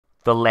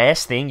The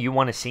last thing you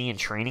want to see in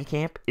training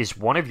camp is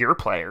one of your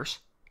players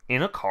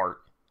in a cart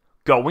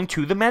going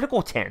to the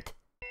medical tent.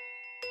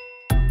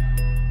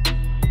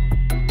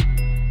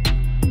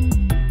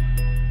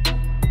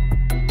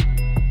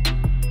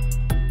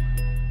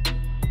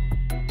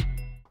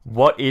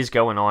 What is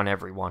going on,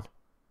 everyone?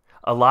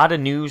 A lot of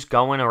news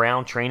going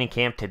around training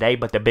camp today,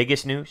 but the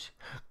biggest news,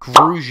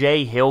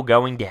 Grugier-Hill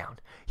going down.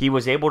 He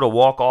was able to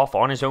walk off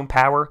on his own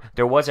power.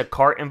 There was a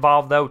cart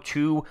involved, though,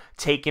 to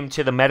take him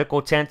to the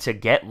medical tent to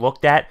get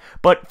looked at.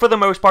 But for the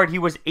most part, he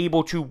was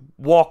able to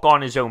walk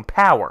on his own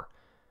power.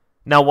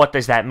 Now, what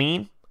does that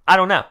mean? I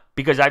don't know,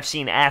 because I've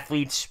seen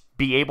athletes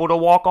be able to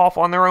walk off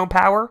on their own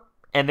power,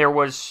 and there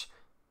was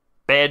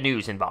bad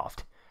news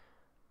involved.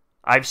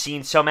 I've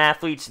seen some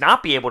athletes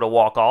not be able to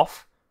walk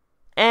off,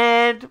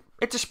 and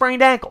it's a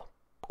sprained ankle,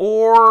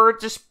 or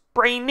it's a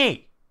sprained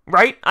knee.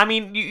 Right? I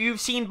mean,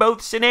 you've seen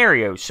both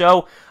scenarios,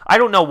 so I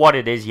don't know what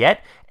it is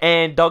yet.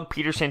 And Doug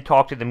Peterson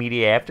talked to the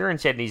media after and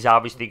said he's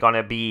obviously going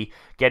to be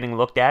getting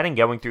looked at and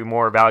going through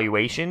more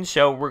evaluations.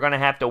 So we're going to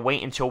have to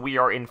wait until we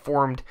are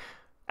informed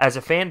as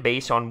a fan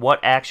base on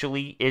what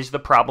actually is the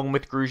problem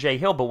with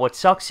Grugier-Hill. But what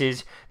sucks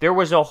is there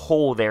was a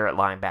hole there at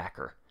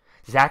linebacker.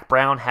 Zach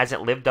Brown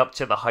hasn't lived up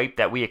to the hype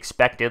that we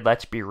expected,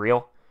 let's be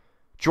real.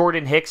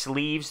 Jordan Hicks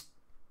leaves.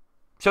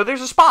 So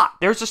there's a spot.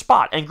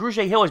 And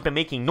Grugier-Hill has been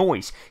making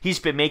noise. He's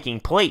been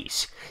making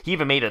plays. He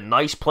even made a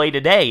nice play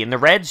today in the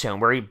red zone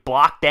where he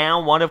blocked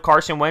down one of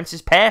Carson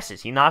Wentz's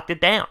passes. He knocked it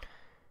down.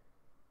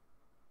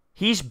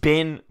 He's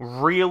been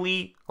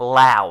really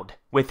loud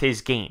with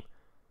his game.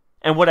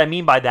 And what I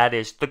mean by that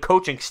is the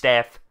coaching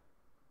staff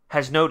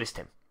has noticed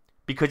him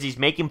because he's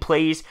making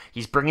plays.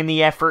 He's bringing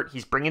the effort.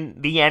 He's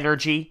bringing the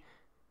energy.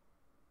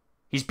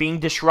 He's being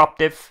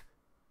disruptive.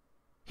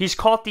 He's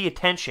caught the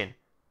attention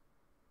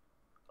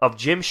of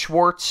Jim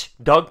Schwartz,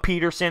 Doug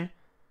Peterson,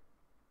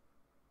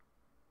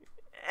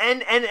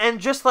 and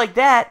just like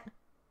that,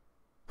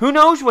 who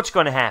knows what's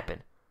going to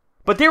happen?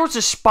 But there was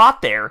a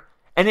spot there,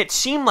 and it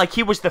seemed like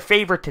he was the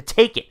favorite to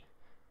take it.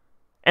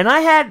 And I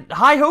had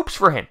high hopes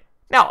for him.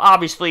 Now,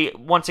 obviously,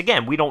 once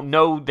again, we don't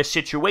know the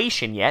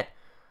situation yet,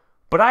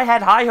 but I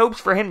had high hopes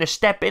for him to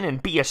step in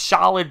and be a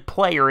solid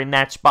player in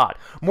that spot,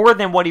 more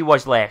than what he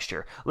was last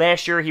year.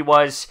 Last year, he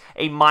was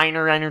a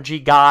minor energy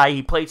guy.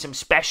 He played some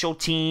special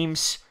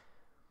teams.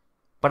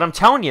 But I'm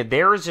telling you,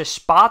 there is a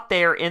spot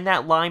there in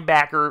that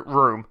linebacker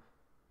room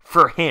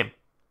for him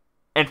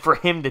and for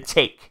him to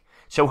take.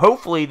 So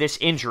hopefully this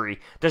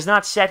injury does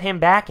not set him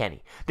back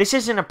any. This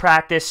isn't a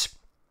practice.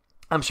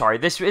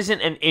 This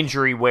isn't an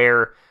injury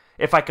where,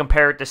 if I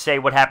compare it to, say,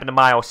 what happened to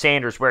Miles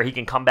Sanders, where he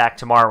can come back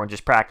tomorrow and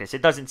just practice.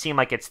 It doesn't seem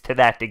like it's to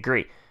that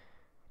degree.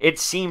 It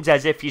seems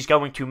as if he's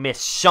going to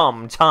miss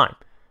some time.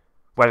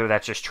 Whether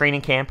that's just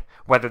training camp,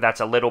 whether that's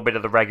a little bit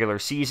of the regular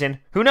season.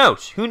 Who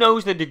knows? Who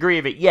knows the degree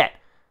of it yet?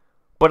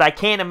 But I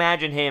can't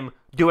imagine him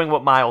doing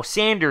what Miles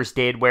Sanders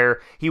did, where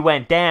he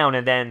went down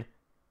and then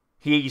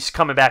he's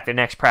coming back the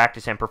next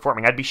practice and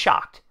performing. I'd be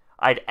shocked.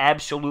 I'd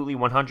absolutely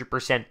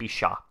 100% be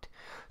shocked.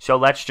 So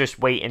let's just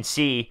wait and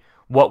see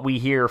what we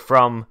hear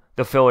from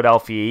the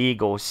Philadelphia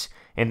Eagles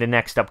in the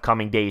next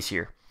upcoming days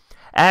here.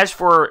 As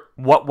for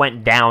what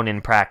went down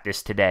in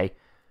practice today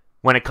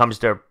when it comes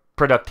to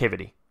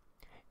productivity,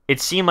 it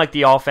seemed like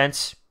the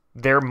offense,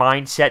 their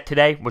mindset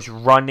today was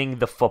running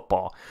the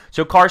football.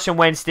 So Carson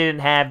Wentz didn't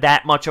have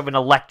that much of an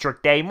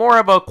electric day, more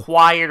of a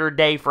quieter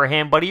day for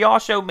him, but he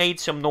also made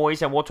some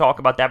noise, and we'll talk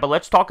about that. But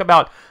let's talk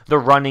about the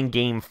running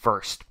game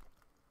first.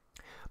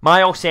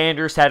 Miles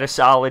Sanders had a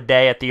solid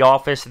day at the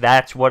office.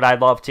 That's what I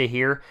love to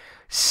hear.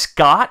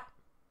 Scott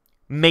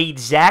made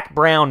Zach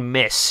Brown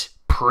miss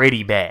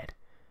pretty bad.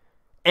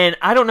 And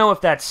I don't know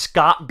if that's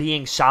Scott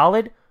being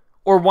solid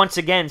or once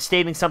again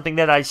stating something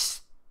that I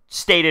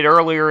stated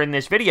earlier in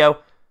this video.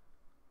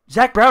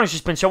 Zach Brown has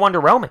just been so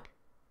underwhelming.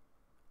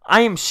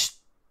 I am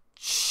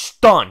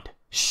stunned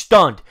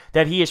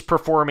that he is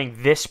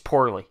performing this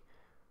poorly.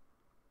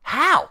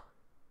 How?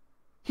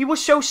 He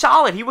was so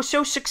solid. He was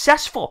so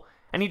successful.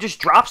 And he just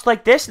drops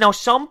like this. Now,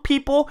 some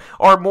people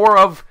are more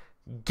of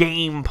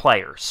game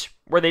players,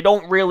 where they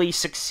don't really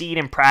succeed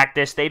in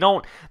practice. They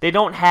don't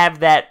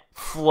have that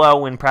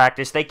flow in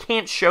practice. They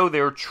can't show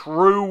their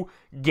true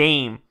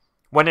game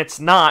when it's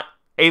not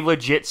a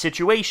legit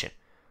situation.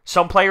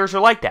 Some players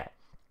are like that.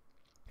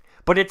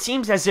 But it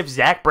seems as if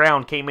Zach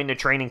Brown came into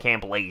training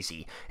camp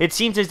lazy. It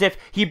seems as if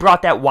he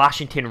brought that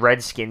Washington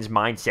Redskins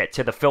mindset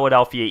to the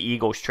Philadelphia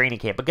Eagles training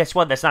camp. But guess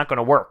what? That's not going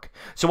to work.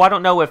 So I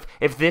don't know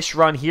if this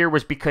run here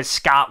was because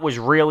Scott was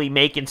really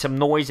making some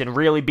noise and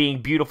really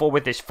being beautiful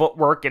with his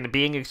footwork and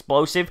being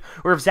explosive,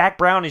 or if Zach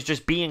Brown is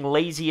just being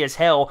lazy as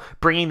hell,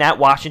 bringing that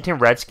Washington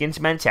Redskins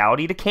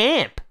mentality to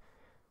camp.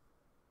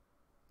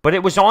 But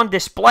it was on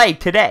display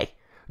today.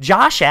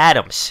 Josh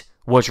Adams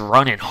was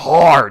running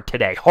hard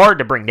today. Hard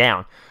to bring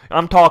down.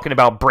 I'm talking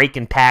about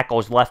breaking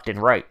tackles left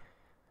and right.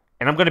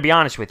 And I'm going to be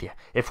honest with you.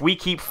 If we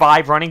keep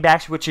 5 running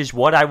backs, which is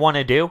what I want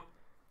to do,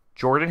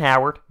 Jordan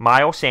Howard,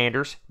 Miles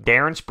Sanders,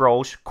 Darren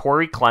Sproles,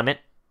 Corey Clement,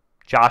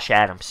 Josh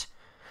Adams.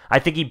 I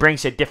think he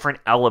brings a different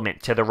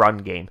element to the run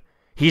game.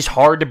 He's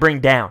hard to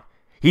bring down.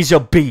 He's a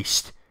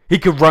beast. He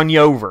could run you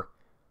over.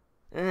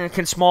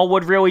 Can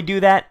Smallwood really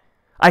do that?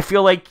 I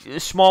feel like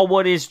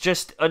Smallwood is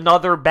just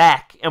another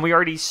back, and we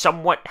already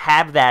somewhat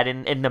have that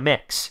in the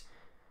mix.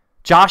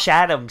 Josh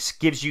Adams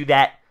gives you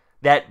that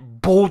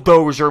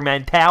bulldozer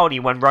mentality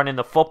when running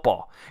the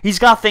football. He's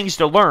got things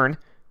to learn.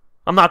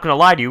 I'm not going to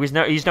lie to you.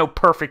 He's no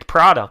perfect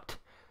product.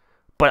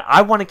 But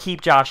I want to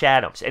keep Josh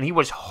Adams, and he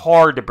was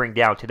hard to bring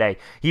down today.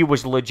 He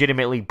was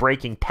legitimately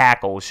breaking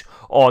tackles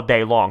all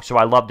day long, so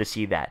I love to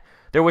see that.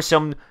 There was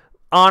some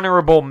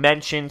honorable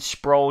mentions.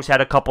 Sproles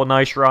had a couple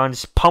nice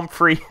runs.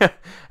 Pumphrey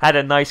had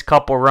a nice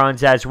couple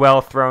runs as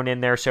well thrown in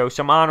there, so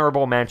some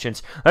honorable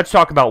mentions. Let's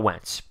talk about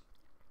Wentz.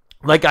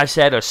 Like I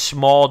said, a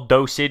small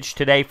dosage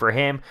today for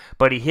him,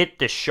 but he hit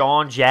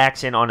Deshaun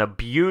Jackson on a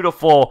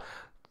beautiful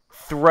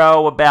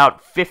throw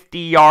about 50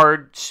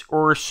 yards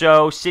or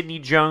so. Sidney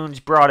Jones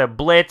brought a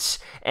blitz,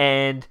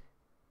 and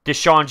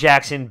Deshaun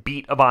Jackson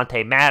beat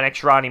Avonte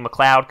Maddox. Ronnie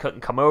McLeod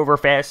couldn't come over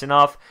fast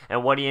enough,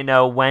 and what do you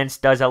know? Wentz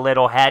does a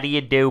little how do you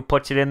do,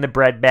 puts it in the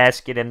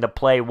breadbasket, and the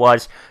play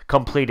was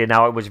completed.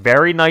 Now, it was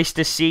very nice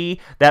to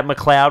see that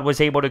McLeod was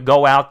able to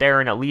go out there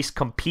and at least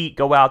compete,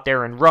 go out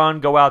there and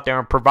run, go out there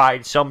and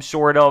provide some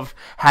sort of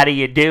how do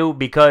you do,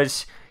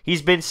 because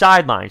he's been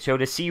sidelined. So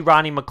to see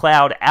Ronnie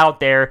McLeod out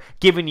there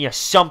giving you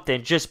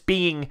something, just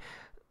being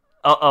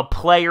a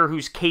player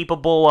who's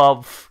capable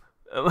of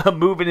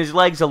moving his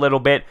legs a little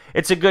bit,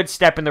 it's a good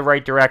step in the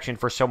right direction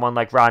for someone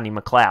like Ronnie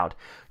McLeod.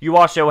 You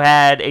also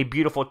had a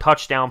beautiful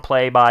touchdown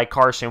play by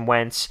Carson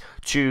Wentz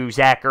to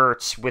Zach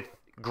Ertz with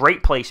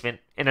great placement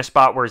in a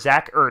spot where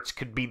Zach Ertz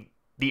could be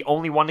the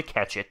only one to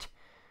catch it.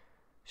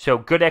 So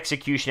good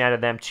execution out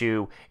of them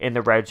too in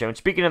the red zone.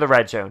 Speaking of the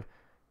red zone,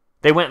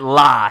 they went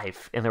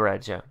live in the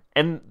red zone.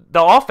 And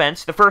the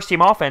offense, the first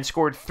team offense,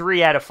 scored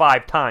 3 out of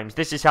 5 times.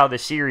 This is how the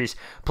series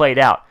played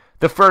out.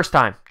 The first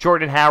time,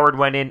 Jordan Howard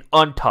went in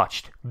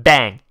untouched.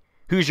 Bang.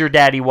 Who's your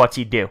daddy? What's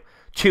he do?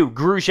 2,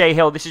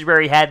 Grugier-Hill. This is where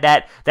he had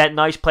that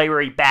nice play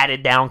where he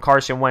batted down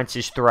Carson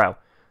Wentz's throw.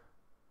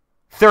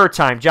 Third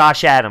time,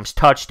 Josh Adams,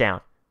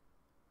 touchdown.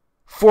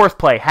 Fourth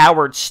play,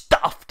 Howard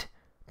stuffed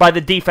by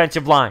the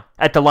defensive line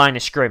at the line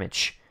of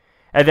scrimmage.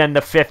 And then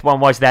the fifth one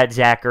was that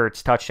Zach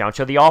Ertz touchdown.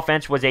 So the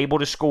offense was able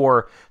to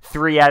score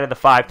 3 out of the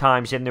 5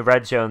 times in the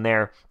red zone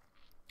there,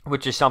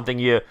 which is something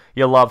you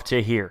love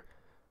to hear.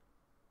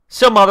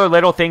 Some other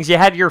little things. You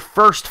had your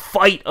first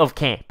fight of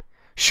camp.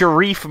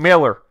 Shareef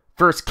Miller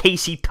versus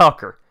Casey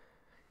Tucker.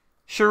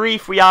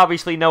 Shareef, we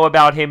obviously know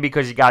about him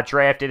because he got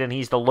drafted and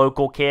he's the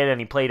local kid and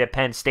he played at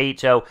Penn State,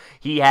 so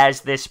he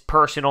has this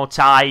personal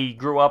tie. He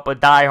grew up a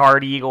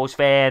diehard Eagles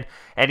fan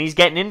and he's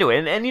getting into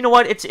it. And you know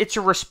what? It's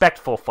a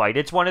respectful fight.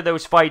 It's one of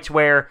those fights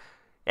where,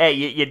 hey,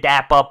 you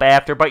dap up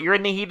after, but you're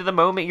in the heat of the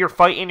moment. You're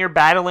fighting, you're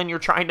battling, you're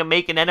trying to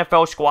make an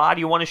NFL squad.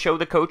 You want to show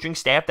the coaching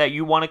staff that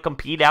you want to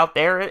compete out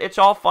there. It's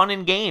all fun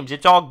and games.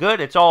 It's all good.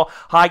 It's all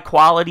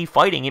high-quality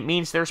fighting. It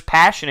means there's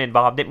passion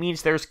involved. It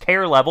means there's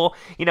care level.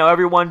 You know,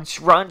 everyone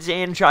runs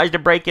in, tries to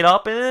break it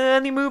up, and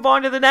then you move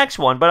on to the next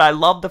one. But I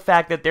love the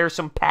fact that there's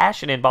some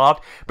passion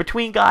involved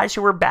between guys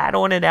who are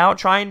battling it out,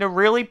 trying to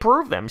really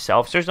prove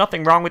themselves. There's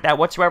nothing wrong with that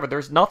whatsoever.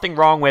 There's nothing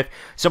wrong with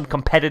some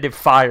competitive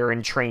fire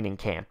in training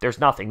camp. There's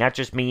nothing. That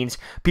just means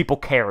people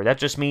care. That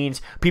just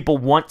means people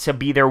want to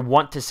be there,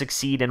 want to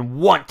succeed, and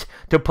want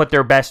to put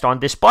their best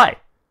on display.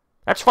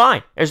 That's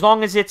fine, as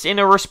long as it's in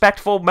a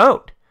respectful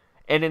mode.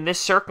 And in this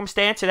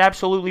circumstance, it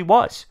absolutely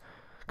was.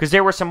 Because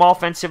there were some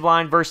offensive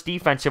line versus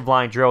defensive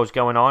line drills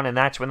going on, and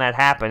that's when that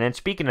happened. And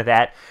speaking of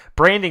that,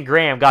 Brandon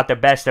Graham got the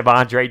best of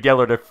Andre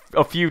Dillard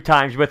a few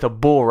times with a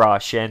bull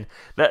rush. And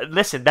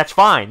listen, that's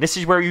fine. This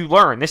is where you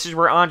learn. This is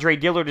where Andre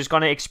Dillard is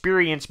going to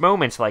experience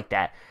moments like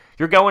that.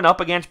 You're going up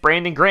against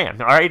Brandon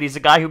Graham, all right? He's a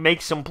guy who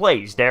makes some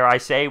plays. Dare I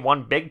say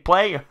one big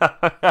play?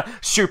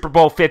 Super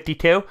Bowl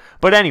 52.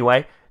 But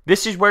anyway,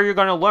 this is where you're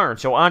going to learn.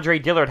 So Andre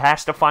Dillard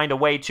has to find a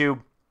way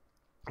to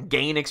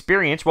gain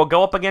experience. Well,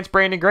 go up against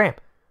Brandon Graham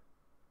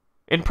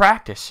in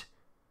practice.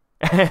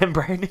 And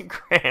Brandon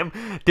Graham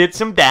did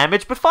some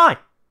damage, but fine.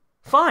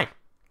 Fine.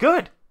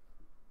 Good.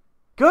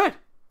 Good.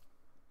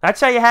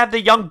 That's how you have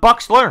the young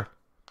bucks learn.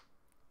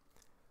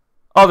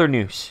 Other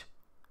news.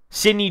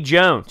 Sidney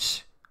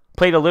Jones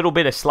played a little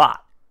bit of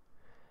slot.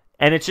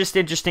 And it's just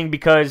interesting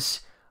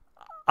because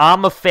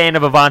I'm a fan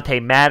of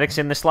Avonte Maddox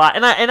in the slot.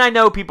 And I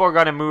know people are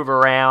going to move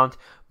around,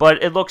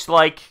 but it looks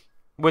like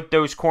with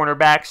those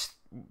cornerbacks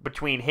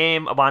between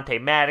him, Avonte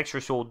Maddox,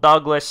 Rasul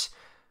Douglas,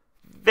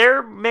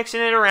 they're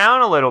mixing it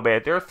around a little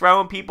bit. They're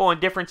throwing people in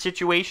different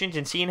situations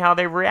and seeing how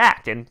they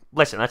react. And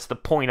listen, that's the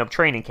point of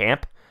training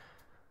camp.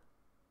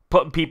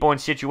 Putting people in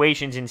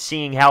situations and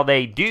seeing how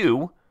they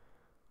do.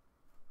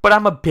 But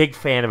I'm a big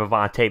fan of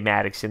Avonte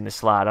Maddox in the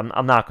slot.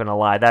 I'm not going to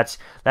lie. That's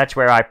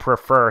where I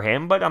prefer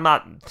him. But I'm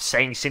not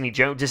saying Sidney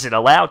Jones isn't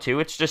allowed to.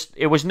 It's just,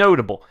 it was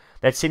notable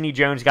that Sidney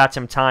Jones got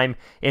some time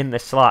in the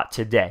slot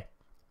today.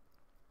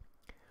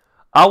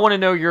 I want to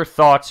know your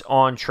thoughts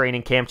on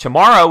training camp.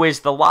 Tomorrow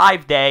is the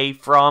live day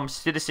from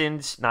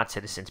Citizens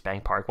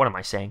Bank Park. What am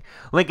I saying?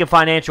 Lincoln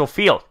Financial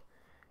Field.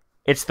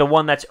 It's the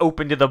one that's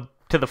open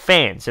to to the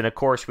fans. And of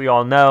course, we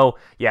all know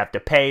you have to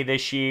pay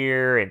this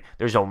year, and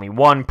there's only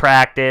one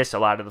practice. A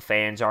lot of the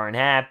fans aren't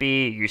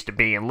happy. It used to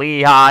be in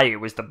Lehigh.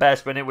 It was the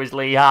best when it was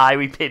Lehigh.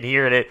 We've been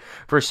hearing it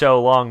for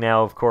so long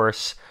now, of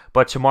course.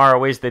 But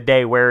tomorrow is the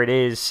day where it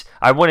is,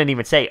 I wouldn't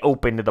even say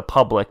open to the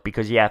public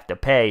because you have to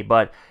pay,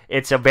 but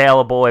it's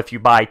available if you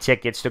buy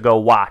tickets to go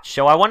watch.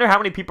 So I wonder how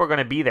many people are going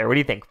to be there. What do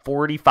you think,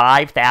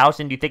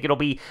 45,000? Do you think it'll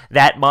be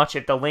that much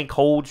if the link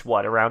holds,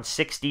 what, around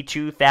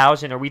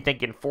 62,000? Are we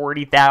thinking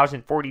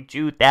 40,000,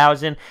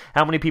 42,000?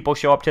 How many people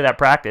show up to that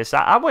practice?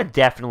 I would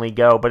definitely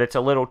go, but it's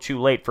a little too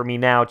late for me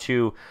now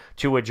to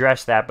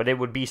address that, but it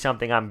would be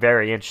something I'm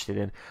very interested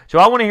in. So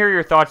I want to hear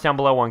your thoughts down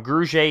below on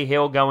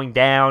Grugier-Hill going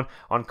down,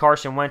 on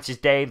Carson Wentz's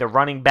day, the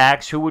running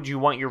backs. Who would you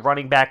want your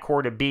running back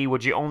core to be?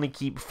 Would you only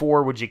keep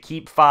 4? Would you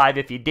keep 5?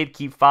 If you did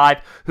keep 5,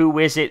 who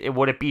is it?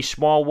 Would it be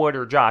Smallwood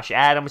or Josh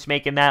Adams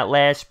making that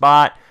last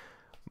spot?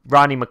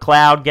 Rodney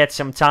McLeod gets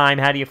some time.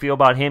 How do you feel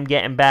about him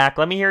getting back?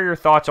 Let me hear your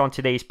thoughts on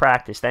today's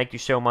practice. Thank you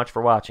so much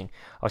for watching.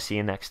 I'll see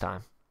you next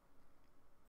time.